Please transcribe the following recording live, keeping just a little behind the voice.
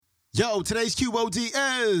Yo, today's QOD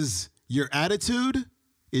is your attitude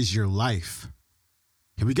is your life.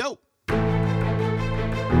 Here we go.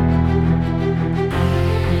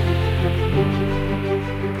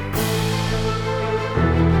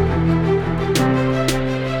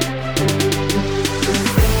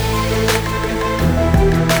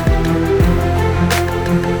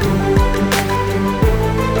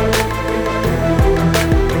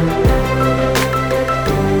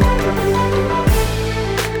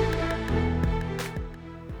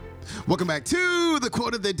 Welcome back to the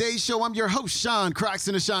Quote of the Day Show. I'm your host, Sean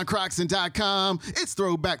Croxton of SeanCroxton.com. It's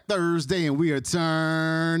Throwback Thursday, and we are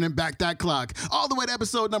turning back that clock all the way to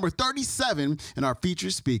episode number 37 and our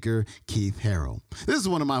featured speaker, Keith Harrell. This is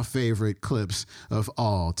one of my favorite clips of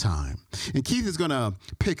all time. And Keith is going to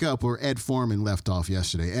pick up where Ed Foreman left off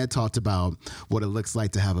yesterday. Ed talked about what it looks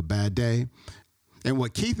like to have a bad day. And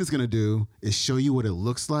what Keith is going to do is show you what it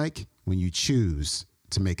looks like when you choose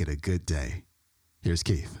to make it a good day. Here's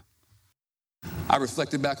Keith. I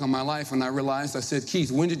reflected back on my life and I realized, I said,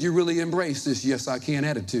 Keith, when did you really embrace this yes, I can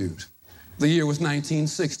attitude? The year was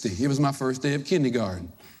 1960. It was my first day of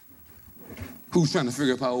kindergarten. Who's trying to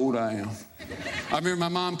figure out how old I am? I remember my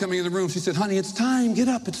mom coming in the room. She said, honey, it's time. Get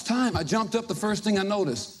up. It's time. I jumped up. The first thing I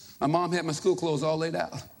noticed, my mom had my school clothes all laid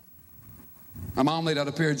out. My mom laid out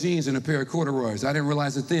a pair of jeans and a pair of corduroys. I didn't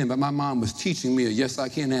realize it then, but my mom was teaching me a yes, I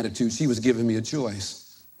can attitude. She was giving me a choice.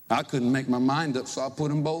 I couldn't make my mind up, so I put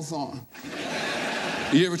them both on.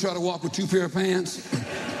 You ever try to walk with two pair of pants?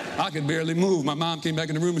 I could barely move. My mom came back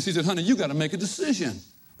in the room and she said, honey, you got to make a decision.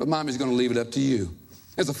 But mommy's going to leave it up to you.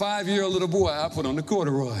 As a 5-year-old little boy, I put on the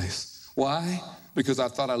corduroys. Why? Because I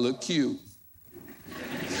thought I looked cute.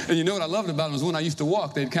 And you know what I loved about them was when I used to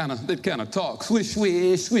walk, they'd kind of talk. Swish,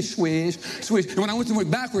 swish, swish, swish, swish. And when I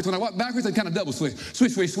went backwards, when I walked backwards, they'd kind of double swish.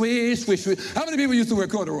 Swish, swish, swish, swish, swish. How many people used to wear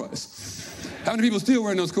corduroys? How many people still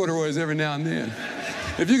wearing those corduroys every now and then?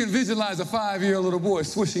 If you can visualize a 5-year-old little boy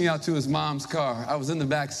swishing out to his mom's car, I was in the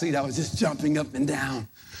back seat. I was just jumping up and down.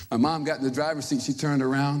 My mom got in the driver's seat. She turned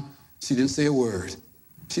around. She didn't say a word.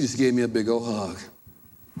 She just gave me a big old hug.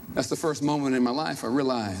 That's the first moment in my life I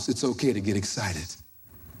realized it's okay to get excited.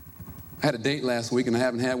 I had a date last week, and I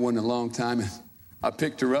haven't had one in a long time. And I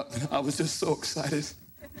picked her up, and I was just so excited.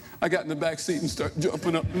 I got in the back seat and started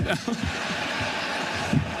jumping up and down.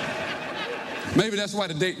 Maybe that's why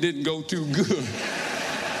the date didn't go too good.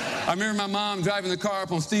 I remember my mom driving the car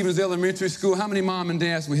up on Stevens Elementary School. How many mom and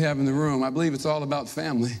dads we have in the room? I believe it's all about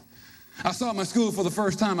family. I saw my school for the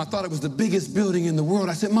first time. I thought it was the biggest building in the world.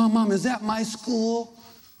 I said, Mom, is that my school?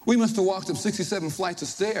 We must have walked up 67 flights of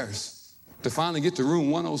stairs to finally get to room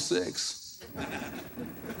 106.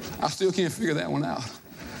 I still can't figure that one out.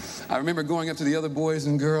 I remember going up to the other boys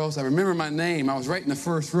and girls. I remember my name. I was right in the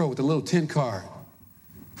first row with a little tent card.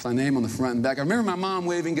 My name on the front and back. I remember my mom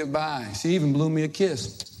waving goodbye. She even blew me a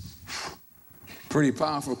kiss. Pretty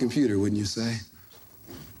powerful computer, wouldn't you say?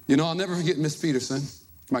 You know, I'll never forget Miss Peterson,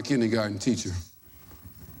 my kindergarten teacher.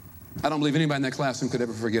 I don't believe anybody in that classroom could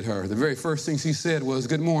ever forget her. The very first thing she said was,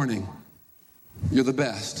 good morning. You're the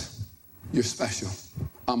best. You're special.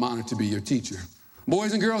 I'm honored to be your teacher.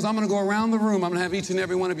 Boys and girls, I'm going to go around the room. I'm going to have each and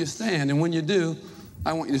every one of you stand. And when you do,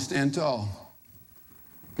 I want you to stand tall.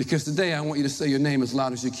 Because today I want you to say your name as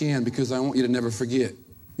loud as you can because I want you to never forget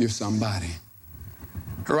you're somebody.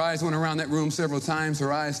 Her eyes went around that room several times.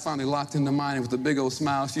 Her eyes finally locked into mine, and with a big old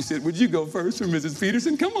smile, she said, would you go first for Mrs.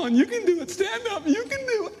 Peterson? Come on, you can do it. Stand up. You can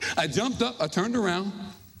do it. I jumped up. I turned around.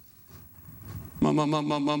 And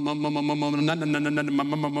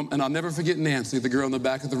I'll never forget Nancy, the girl in the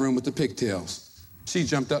back of the room with the pigtails. She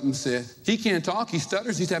jumped up and said, he can't talk. He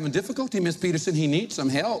stutters. He's having difficulty, Miss Peterson. He needs some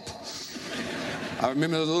help. I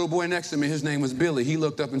remember the little boy next to me, his name was Billy. He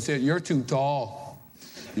looked up and said, you're too tall.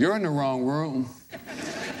 You're in the wrong room.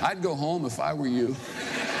 I'd go home if I were you.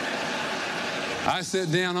 I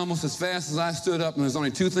sat down almost as fast as I stood up, and there's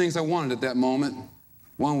only two things I wanted at that moment.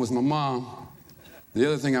 One was my mom. The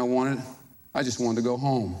other thing I just wanted to go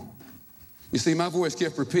home. You see, my voice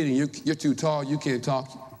kept repeating, you're too tall, you can't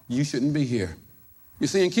talk, you shouldn't be here. You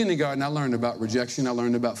see, in kindergarten, I learned about rejection, I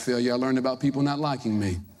learned about failure, I learned about people not liking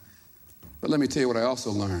me. But let me tell you what I also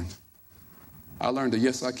learned. I learned a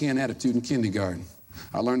yes, I can attitude in kindergarten.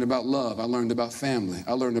 I learned about love. I learned about family.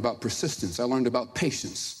 I learned about persistence. I learned about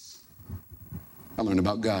patience. I learned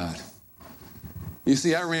about God. You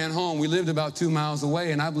see, I ran home. We lived about 2 miles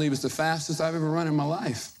away, and I believe it's the fastest I've ever run in my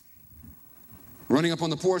life. Running up on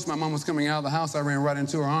the porch, my mom was coming out of the house. I ran right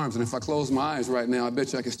into her arms, and if I closed my eyes right now, I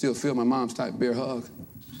bet you I could still feel my mom's tight bear hug.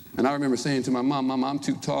 And I remember saying to my mom, Mama, I'm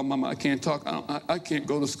too tall. Mama, I can't talk. I can't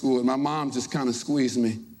go to school. And my mom just kind of squeezed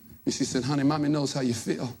me. And she said, honey, Mommy knows how you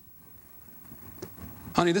feel.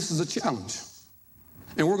 Honey, this is a challenge.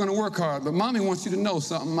 And we're going to work hard, but Mommy wants you to know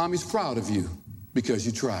something. Mommy's proud of you because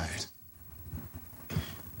you tried.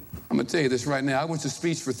 I'm going to tell you this right now. I went to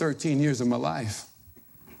speech for 13 years of my life.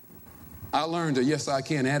 I learned a yes, I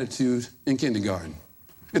can attitude in kindergarten.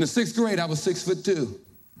 In the 6th grade, I was 6'2".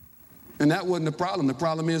 And that wasn't the problem. The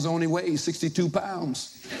problem is I only weighed 62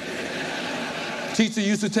 pounds. Teacher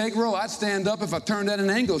used to take row. I'd stand up. If I turned at an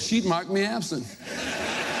angle, she'd mark me absent.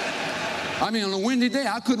 I mean, on a windy day,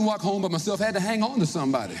 I couldn't walk home by myself. I had to hang on to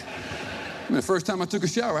somebody. The first time I took a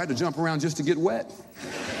shower, I had to jump around just to get wet.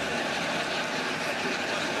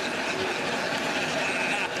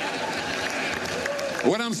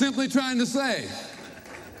 What I'm simply trying to say,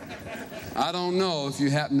 I don't know if you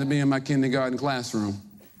happen to be in my kindergarten classroom,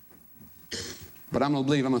 but I'm going to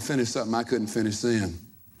believe I'm going to finish something I couldn't finish then.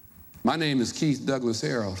 My name is Keith Douglas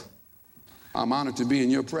Harrell. I'm honored to be in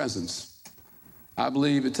your presence. I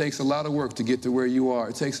believe it takes a lot of work to get to where you are.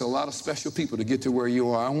 It takes a lot of special people to get to where you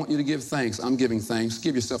are. I want you to give thanks. I'm giving thanks.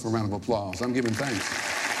 Give yourself a round of applause. I'm giving thanks.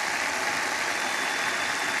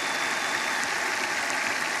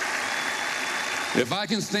 If I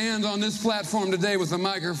can stand on this platform today with a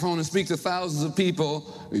microphone and speak to thousands of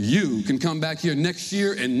people, you can come back here next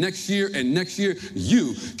year and next year and next year.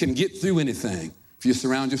 You can get through anything if you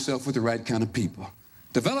surround yourself with the right kind of people.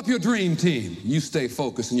 Develop your dream team. You stay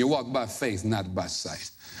focused and you walk by faith, not by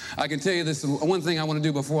sight. I can tell you this, one thing I want to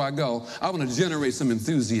do before I go, I want to generate some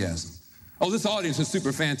enthusiasm. Oh, this audience is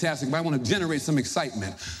super fantastic, but I want to generate some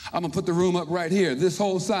excitement. I'm going to put the room up right here, this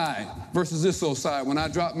whole side versus this whole side. When I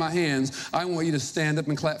drop my hands, I want you to stand up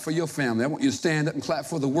and clap for your family. I want you to stand up and clap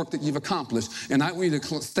for the work that you've accomplished. And I want you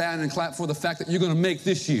to stand and clap for the fact that you're going to make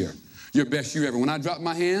this year your best year ever. When I drop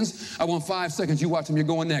my hands, I want 5 seconds. You watch them, you're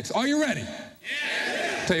going next. Are you ready?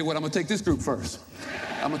 Yeah. Tell you what, I'm going to take this group first.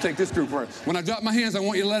 I'm going to take this group first. When I drop my hands, I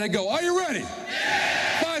want you to let it go. Are you ready?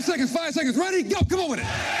 Yeah. 5 seconds, 5 seconds. Ready? Go. Come on with it.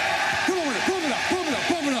 Come on with it. Pump it up, pump it up,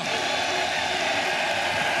 pump it up.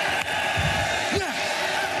 Yeah,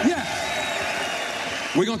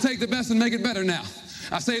 yeah. We're going to take the best and make it better now.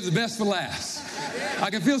 I saved the best for last. I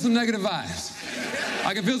can feel some negative vibes.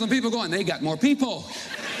 I can feel some people going, they got more people.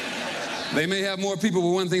 They may have more people, but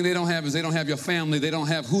one thing they don't have is they don't have your family, they don't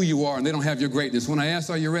have who you are, and they don't have your greatness. When I ask,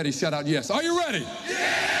 are you ready? Shout out yes. Are you ready?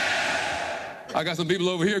 Yeah! I got some people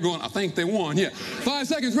over here going, I think they won. Yeah. 5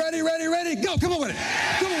 seconds. Ready, ready, ready. Go. Come on with it.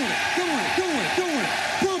 Come on with it. Come on with it. Come on with it. Come on with it.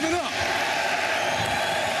 Pump it up.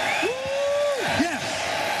 Woo! Yes.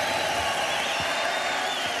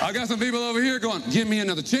 I got some people over here going, give me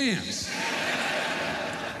another chance.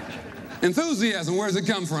 Enthusiasm, where does it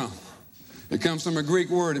come from? It comes from a Greek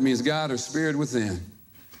word. It means God or spirit within.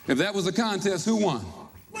 If that was a contest, who won?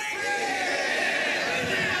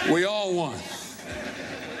 We all won.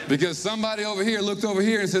 Because somebody over here looked over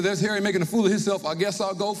here and said, there's Harry making a fool of himself. I guess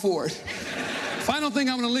I'll go for it. Final thing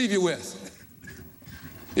I'm going to leave you with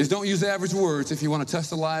is don't use average words if you want to touch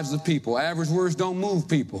the lives of people. Average words don't move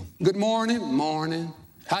people. Good morning. Morning.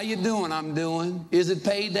 How you doing? I'm doing. Is it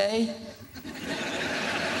payday?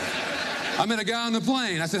 I met a guy on the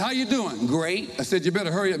plane. I said, how you doing? Great. I said, you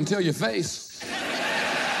better hurry up and tell your face.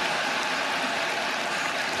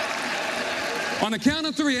 On the count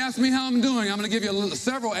of 3, ask me how I'm doing. I'm going to give you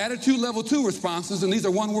several attitude level 2 responses, and these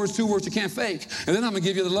are 1 words, 2 words you can't fake. And then I'm going to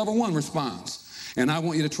give you the level 1 response. And I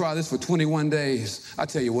want you to try this for 21 days. I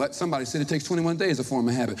tell you what, somebody said it takes 21 days to form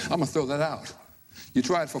a habit. I'm going to throw that out. You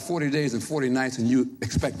try it for 40 days and 40 nights, and you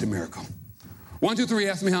expect a miracle. 1, 2, 3,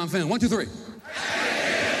 ask me how I'm feeling. 1, 2, 3.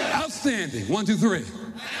 Outstanding. 1, 2, 3.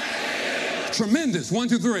 Tremendous. 1,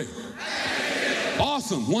 2, 3.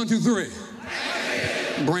 Awesome. 1, 2,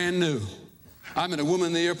 3. Brand new. I met a woman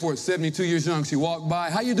in the airport, 72 years young. She walked by.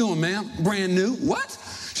 How you doing, ma'am? Brand new. What?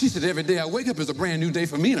 She said, every day I wake up is a brand new day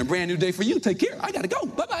for me and a brand new day for you. Take care. I got to go.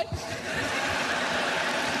 Bye-bye.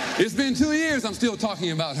 It's been 2 years. I'm still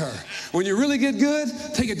talking about her. When you really get good,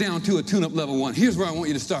 take it down to a tune-up level 1. Here's where I want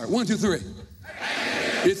you to start. 1, 2, 3.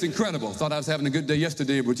 It's incredible. Thought I was having a good day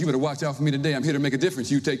yesterday, but you better watch out for me today. I'm here to make a difference.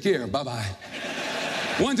 You take care. Bye-bye.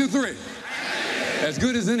 1, 2, 3. As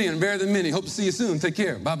good as any and better than many. Hope to see you soon. Take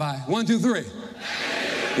care. Bye-bye. 1, 2, 3.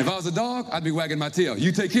 If I was a dog, I'd be wagging my tail.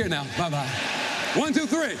 You take care now. Bye-bye. 1, 2,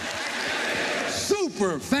 3.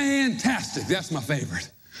 Super fantastic. That's my favorite.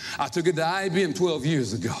 I took it to IBM 12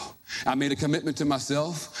 years ago. I made a commitment to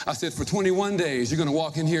myself. I said, for 21 days, you're going to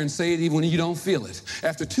walk in here and say it even when you don't feel it.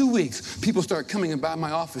 After 2 weeks, people start coming by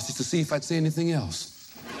my office just to see if I'd say anything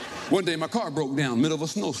else. One day, my car broke down, middle of a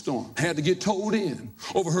snowstorm. Had to get towed in.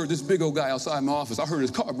 Overheard this big old guy outside my office. I heard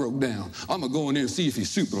his car broke down. I'm going to go in there and see if he's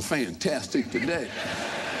super fantastic today.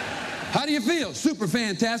 How do you feel? Super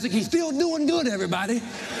fantastic. He's still doing good, everybody.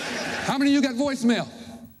 How many of you got voicemail?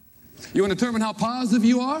 You want to determine how positive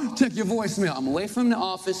you are? Check your voicemail. I'm away from the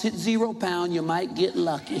office, hit 0 pound, you might get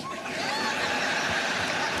lucky.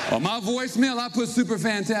 On my voicemail, I put super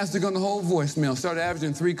fantastic on the whole voicemail. Started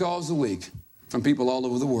averaging 3 calls a week from people all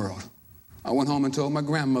over the world. I went home and told my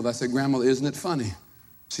grandmother, I said, Grandmother, isn't it funny?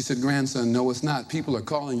 She said, grandson, no, it's not. People are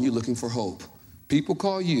calling you looking for hope. People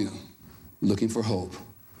call you looking for hope.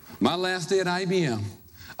 My last day at IBM,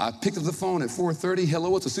 I picked up the phone at 4:30.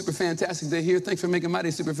 Hello, it's a super fantastic day here. Thanks for making my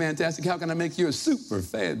day super fantastic. How can I make yours super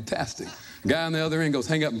fantastic? Guy on the other end goes,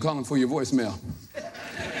 hang up and call him for your voicemail.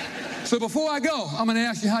 So before I go, I'm going to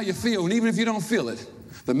ask you how you feel. And even if you don't feel it,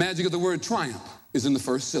 the magic of the word triumph is in the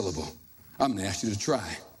first syllable. I'm going to ask you to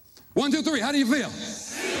try. 1, 2, 3, how do you feel?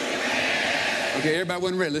 Okay, everybody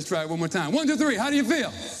wasn't ready. Let's try it one more time. 1, 2, 3, how do you feel?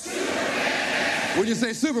 When you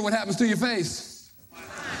say super, what happens to your face?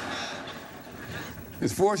 It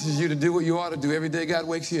forces you to do what you ought to do every day God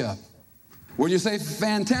wakes you up. When you say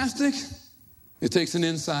fantastic, it takes an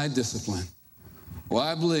inside discipline. Well,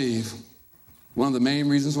 I believe one of the main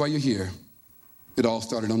reasons why you're here, it all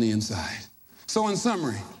started on the inside. So in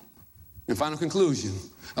summary, in final conclusion,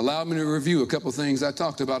 allow me to review a couple things I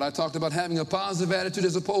talked about. I talked about having a positive attitude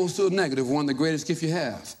as opposed to a negative one. The greatest gift you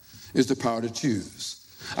have is the power to choose.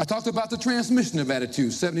 I talked about the transmission of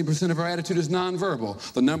attitude. 70% of our attitude is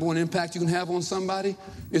nonverbal. The number one impact you can have on somebody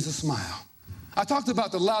is a smile. I talked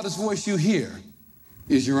about the loudest voice you hear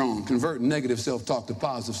is your own. Convert negative self-talk to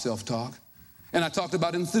positive self-talk. And I talked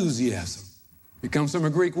about enthusiasm. It comes from a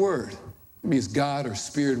Greek word. It means God or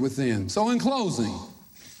spirit within. So in closing,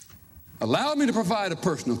 allow me to provide a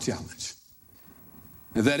personal challenge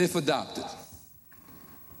that, if adopted,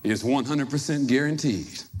 is 100%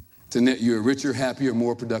 guaranteed to net you a richer, happier,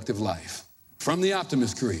 more productive life. From the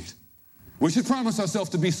Optimist Creed, we should promise ourselves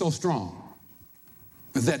to be so strong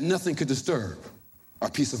that nothing could disturb our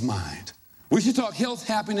peace of mind. We should talk health,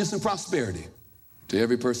 happiness, and prosperity to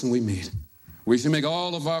every person we meet. We should make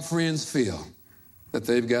all of our friends feel that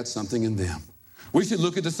they've got something in them. We should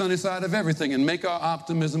look at the sunny side of everything and make our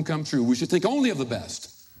optimism come true. We should think only of the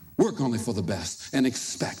best, work only for the best, and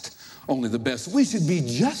expect only the best. We should be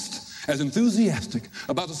just as enthusiastic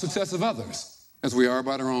about the success of others as we are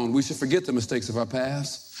about our own. We should forget the mistakes of our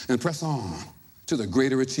past and press on to the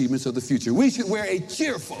greater achievements of the future. We should wear a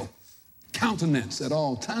cheerful countenance at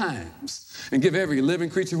all times and give every living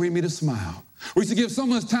creature we meet a smile. We should give so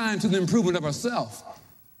much time to the improvement of ourselves.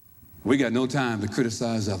 We got no time to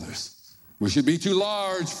criticize others. We should be too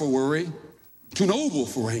large for worry, too noble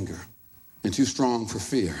for anger, and too strong for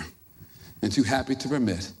fear, and too happy to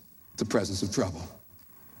permit the presence of trouble.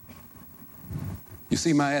 You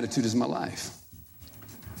see, my attitude is my life.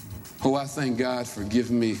 Oh, I thank God for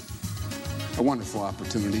giving me a wonderful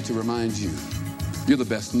opportunity to remind you, you're the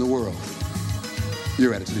best in the world.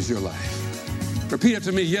 Your attitude is your life. Repeat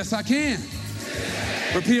after me, yes, I can.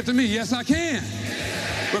 Yes. Repeat after me, yes, I can.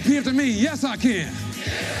 Yes. Repeat after me, yes, I can. Yes.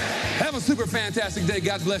 Have a super fantastic day.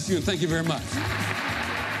 God bless you, and thank you very much.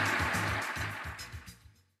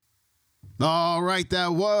 All right,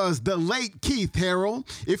 that was the late Keith Harrell.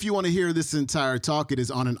 If you want to hear this entire talk, it is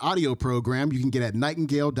on an audio program you can get at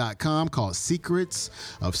nightingale.com called Secrets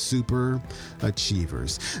of Super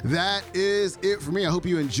Achievers. That is it for me. I hope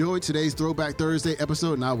you enjoyed today's Throwback Thursday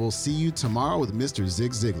episode, and I will see you tomorrow with Mr.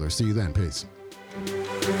 Zig Ziglar. See you then. Peace.